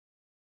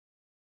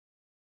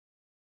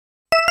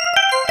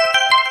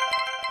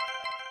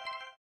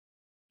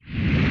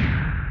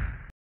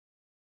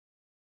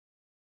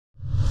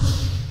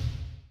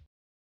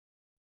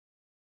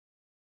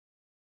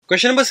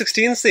Question number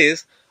 16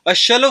 says, a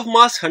shell of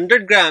mass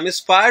 100 gram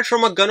is fired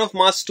from a gun of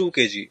mass 2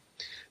 kg.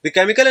 The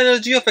chemical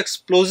energy of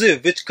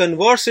explosive which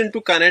converts into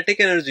kinetic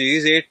energy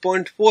is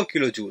 8.4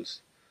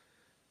 kilojoules.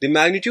 The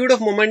magnitude of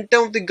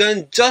momentum of the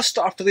gun just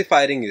after the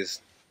firing is.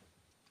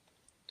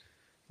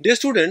 Dear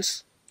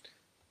students,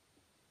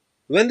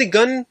 when the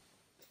gun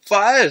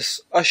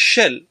fires a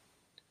shell,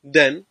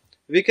 then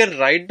we can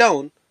write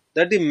down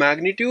that the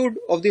magnitude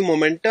of the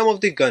momentum of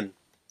the gun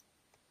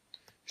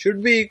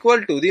should be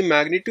equal to the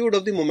magnitude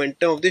of the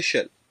momentum of the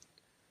shell.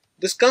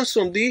 This comes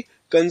from the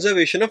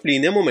conservation of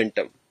linear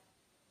momentum.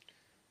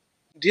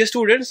 Dear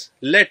students,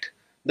 let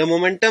the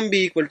momentum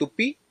be equal to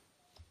P.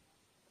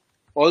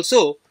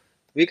 Also,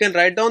 we can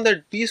write down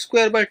that P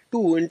square by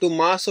 2 into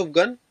mass of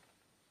gun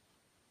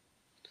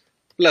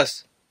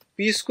plus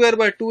P square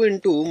by 2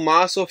 into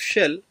mass of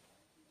shell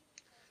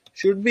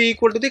should be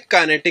equal to the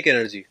kinetic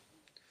energy.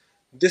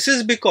 This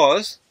is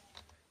because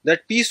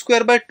that P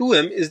square by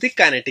 2m is the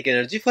kinetic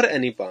energy for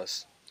any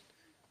mass.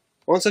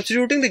 On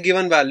substituting the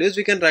given values,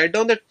 we can write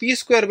down that P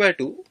square by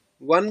 2,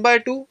 1 by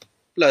 2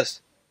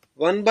 plus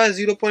 1 by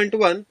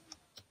 0.1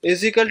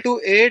 is equal to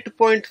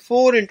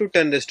 8.4 into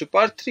 10 raised to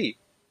power 3.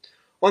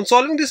 On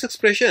solving this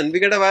expression, we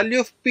get a value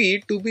of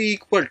P to be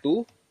equal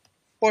to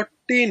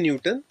 40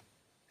 Newton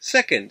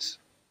seconds.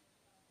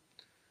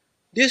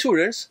 Dear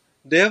students,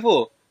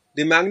 therefore,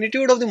 the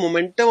magnitude of the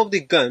momentum of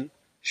the gun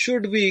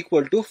should be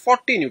equal to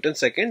 40 Newton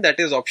second, that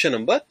is option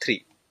number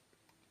 3.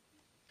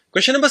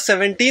 Question number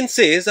 17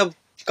 says a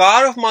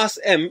car of mass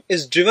m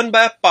is driven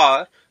by a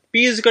power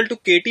P is equal to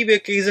kT where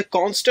k is a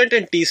constant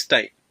and t is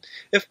time.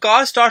 If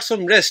car starts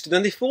from rest,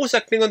 then the force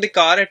acting on the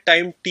car at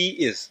time t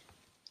is.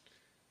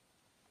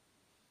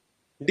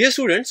 Dear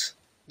students,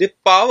 the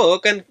power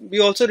can be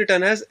also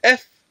written as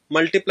F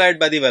multiplied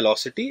by the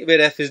velocity, where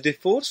F is the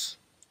force.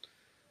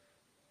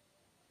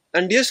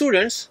 And dear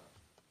students,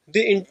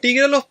 the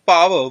integral of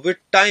power with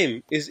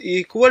time is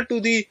equal to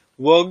the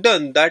work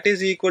done, that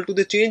is equal to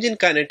the change in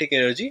kinetic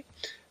energy,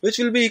 which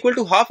will be equal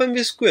to half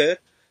mv square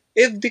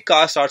if the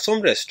car starts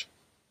from rest.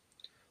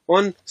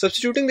 On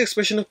substituting the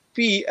expression of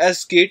P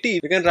as kT,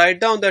 we can write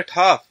down that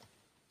half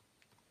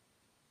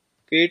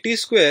kT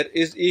square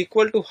is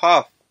equal to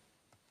half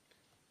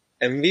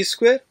mv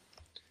square.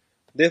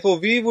 Therefore,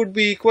 V would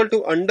be equal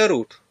to under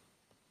root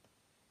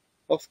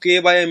of k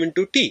by m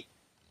into t.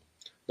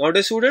 Now,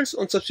 dear students,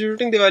 on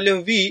substituting the value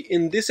of V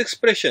in this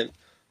expression,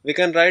 we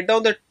can write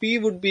down that P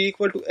would be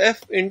equal to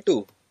F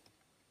into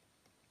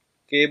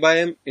k by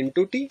m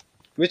into t,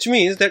 which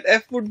means that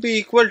F would be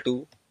equal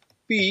to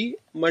P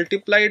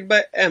multiplied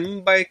by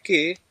m by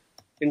k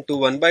into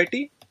 1 by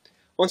t.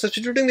 On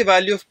substituting the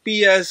value of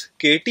P as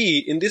kt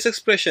in this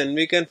expression,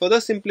 we can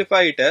further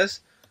simplify it as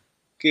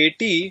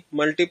kt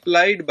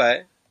multiplied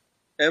by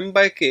m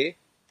by k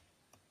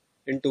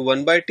into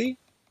 1 by t,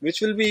 which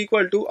will be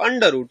equal to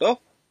under root of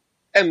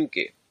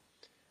mk.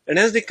 And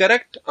hence the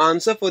correct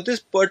answer for this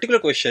particular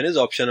question is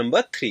option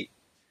number 3.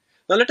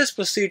 Now let us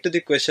proceed to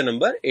the question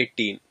number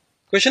 18.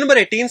 Question number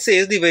 18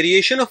 says the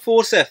variation of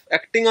force F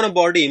acting on a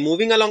body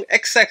moving along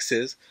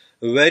x-axis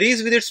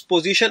varies with its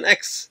position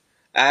x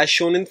as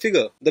shown in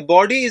figure. The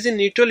body is in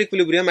neutral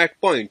equilibrium at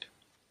point.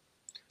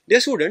 Dear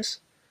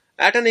students,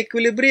 at an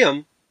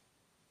equilibrium,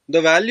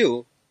 the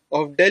value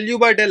of del u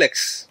by del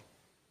x,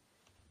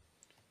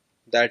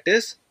 that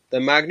is the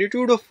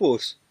magnitude of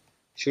force,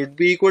 should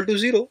be equal to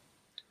 0.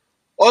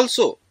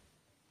 Also,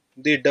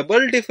 the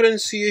double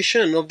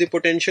differentiation of the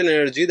potential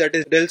energy, that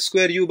is del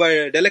square u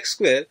by del x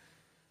square,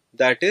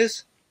 that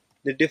is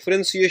the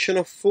differentiation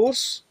of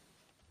force,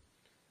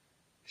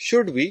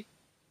 should be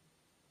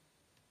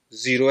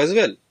 0 as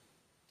well.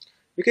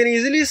 We can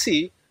easily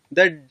see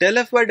that del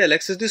f by del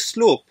x is the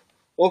slope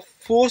of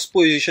force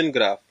position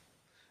graph.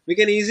 We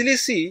can easily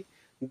see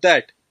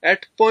that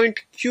at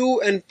point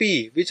Q and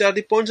P, which are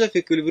the points of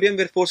equilibrium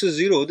where force is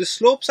 0, the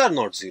slopes are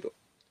not 0.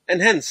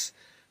 And hence,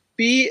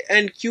 P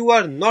and Q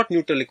are not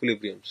neutral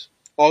equilibriums.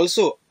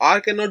 Also, R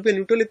cannot be a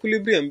neutral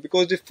equilibrium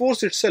because the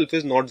force itself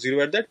is not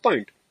 0 at that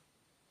point.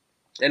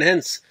 And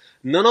hence,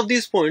 none of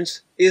these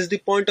points is the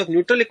point of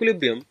neutral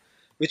equilibrium,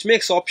 which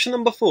makes option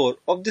number 4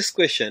 of this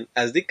question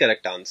as the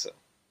correct answer.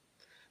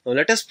 Now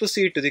let us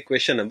proceed to the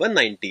question number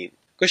 19.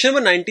 Question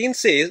number 19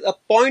 says a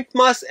point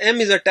mass m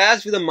is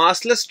attached with a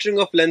massless string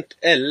of length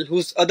L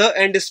whose other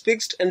end is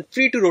fixed and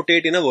free to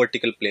rotate in a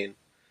vertical plane.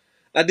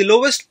 At the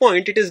lowest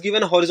point, it is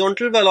given a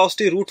horizontal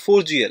velocity root 4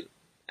 gl.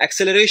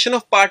 Acceleration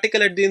of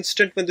particle at the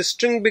instant when the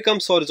string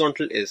becomes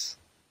horizontal is.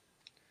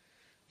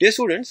 Dear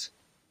students,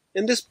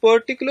 in this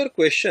particular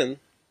question,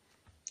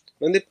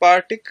 when the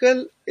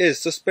particle is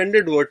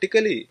suspended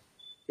vertically,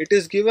 it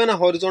is given a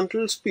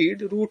horizontal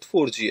speed root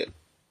 4 gl.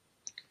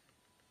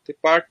 The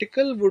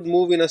particle would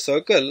move in a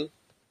circle,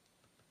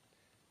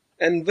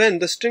 and when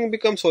the string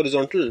becomes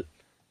horizontal,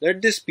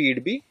 let the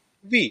speed be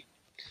v.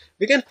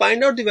 We can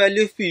find out the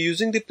value of v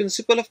using the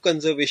principle of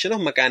conservation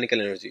of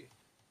mechanical energy.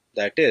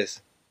 That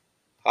is,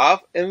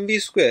 half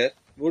mv square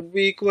would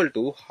be equal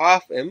to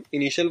half m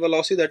initial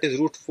velocity, that is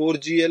root 4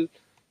 gl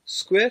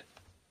square,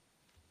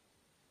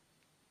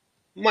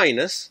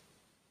 minus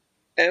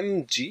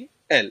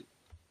mgl,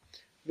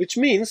 which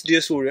means,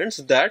 dear students,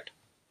 that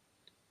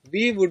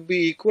V would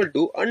be equal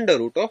to under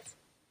root of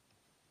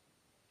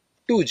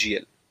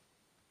 2gl.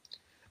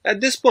 At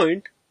this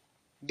point,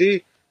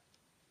 the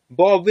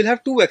bob will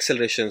have two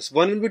accelerations.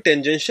 One will be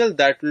tangential,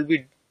 that will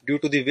be due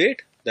to the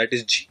weight, that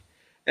is g,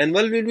 and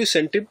one will be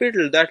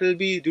centripetal, that will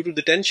be due to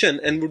the tension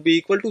and would be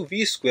equal to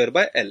v square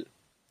by l.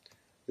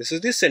 This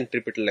is the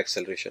centripetal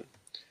acceleration.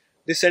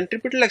 The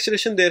centripetal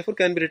acceleration therefore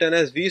can be written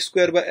as v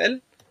square by l,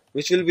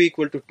 which will be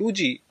equal to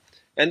 2g,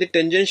 and the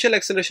tangential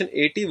acceleration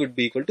at would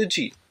be equal to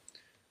g.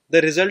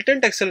 The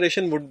resultant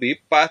acceleration would be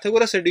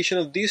Pythagoras addition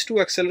of these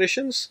two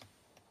accelerations,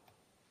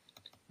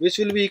 which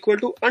will be equal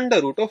to under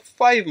root of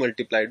 5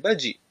 multiplied by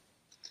g.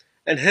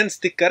 And hence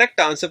the correct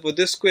answer for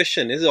this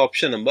question is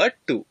option number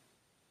 2.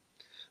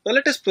 Now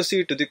let us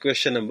proceed to the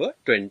question number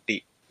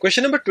 20.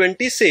 Question number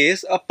 20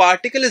 says a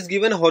particle is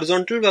given a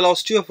horizontal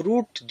velocity of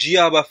root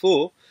gr by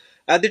 4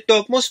 at the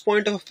topmost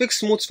point of a fixed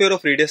smooth sphere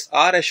of radius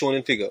r as shown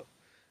in figure.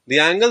 The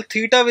angle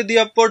theta with the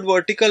upward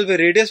vertical where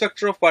radius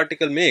vector of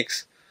particle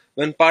makes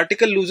when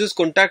particle loses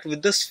contact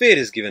with the sphere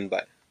is given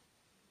by.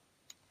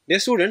 Dear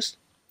students,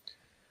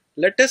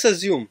 let us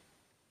assume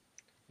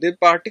the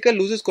particle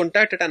loses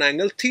contact at an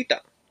angle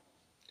theta.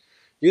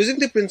 Using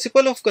the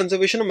principle of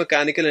conservation of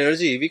mechanical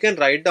energy, we can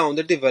write down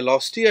that the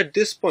velocity at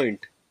this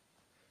point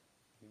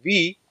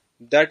v,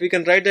 that we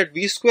can write that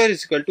v square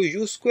is equal to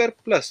u square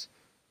plus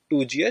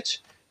 2gh,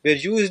 where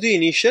u is the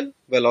initial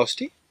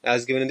velocity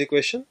as given in the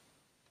question.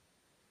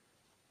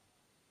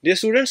 Dear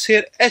students,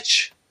 here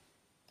h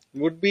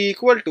would be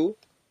equal to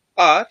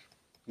r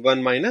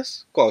 1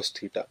 minus cos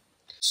theta.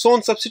 So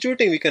on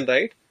substituting, we can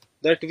write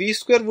that v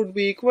square would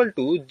be equal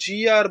to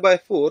gr by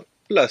 4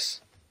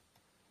 plus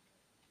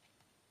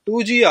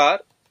 2gr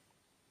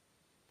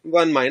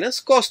 1 minus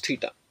cos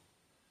theta.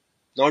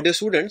 Now dear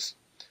students,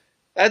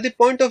 at the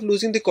point of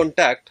losing the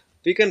contact,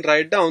 we can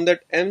write down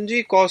that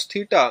mg cos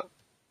theta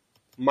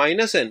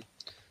minus n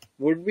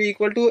would be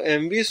equal to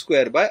mv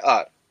square by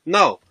r.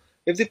 Now,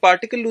 if the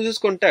particle loses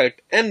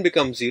contact, n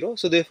becomes 0.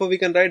 So therefore we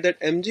can write that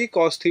mg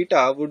cos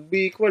theta would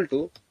be equal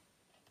to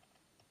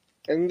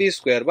mv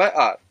square by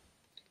r.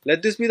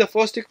 Let this be the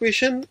first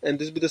equation and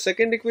this be the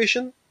second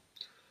equation.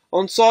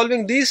 On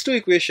solving these two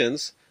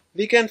equations,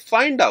 we can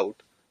find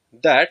out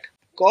that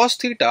cos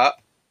theta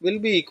will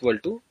be equal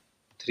to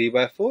 3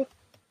 by 4.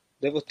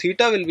 Therefore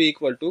theta will be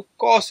equal to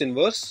cos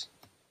inverse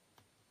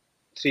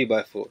 3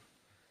 by 4.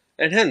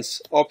 And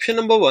hence option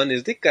number 1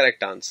 is the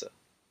correct answer.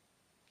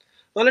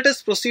 Now let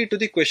us proceed to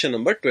the question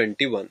number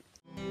 21.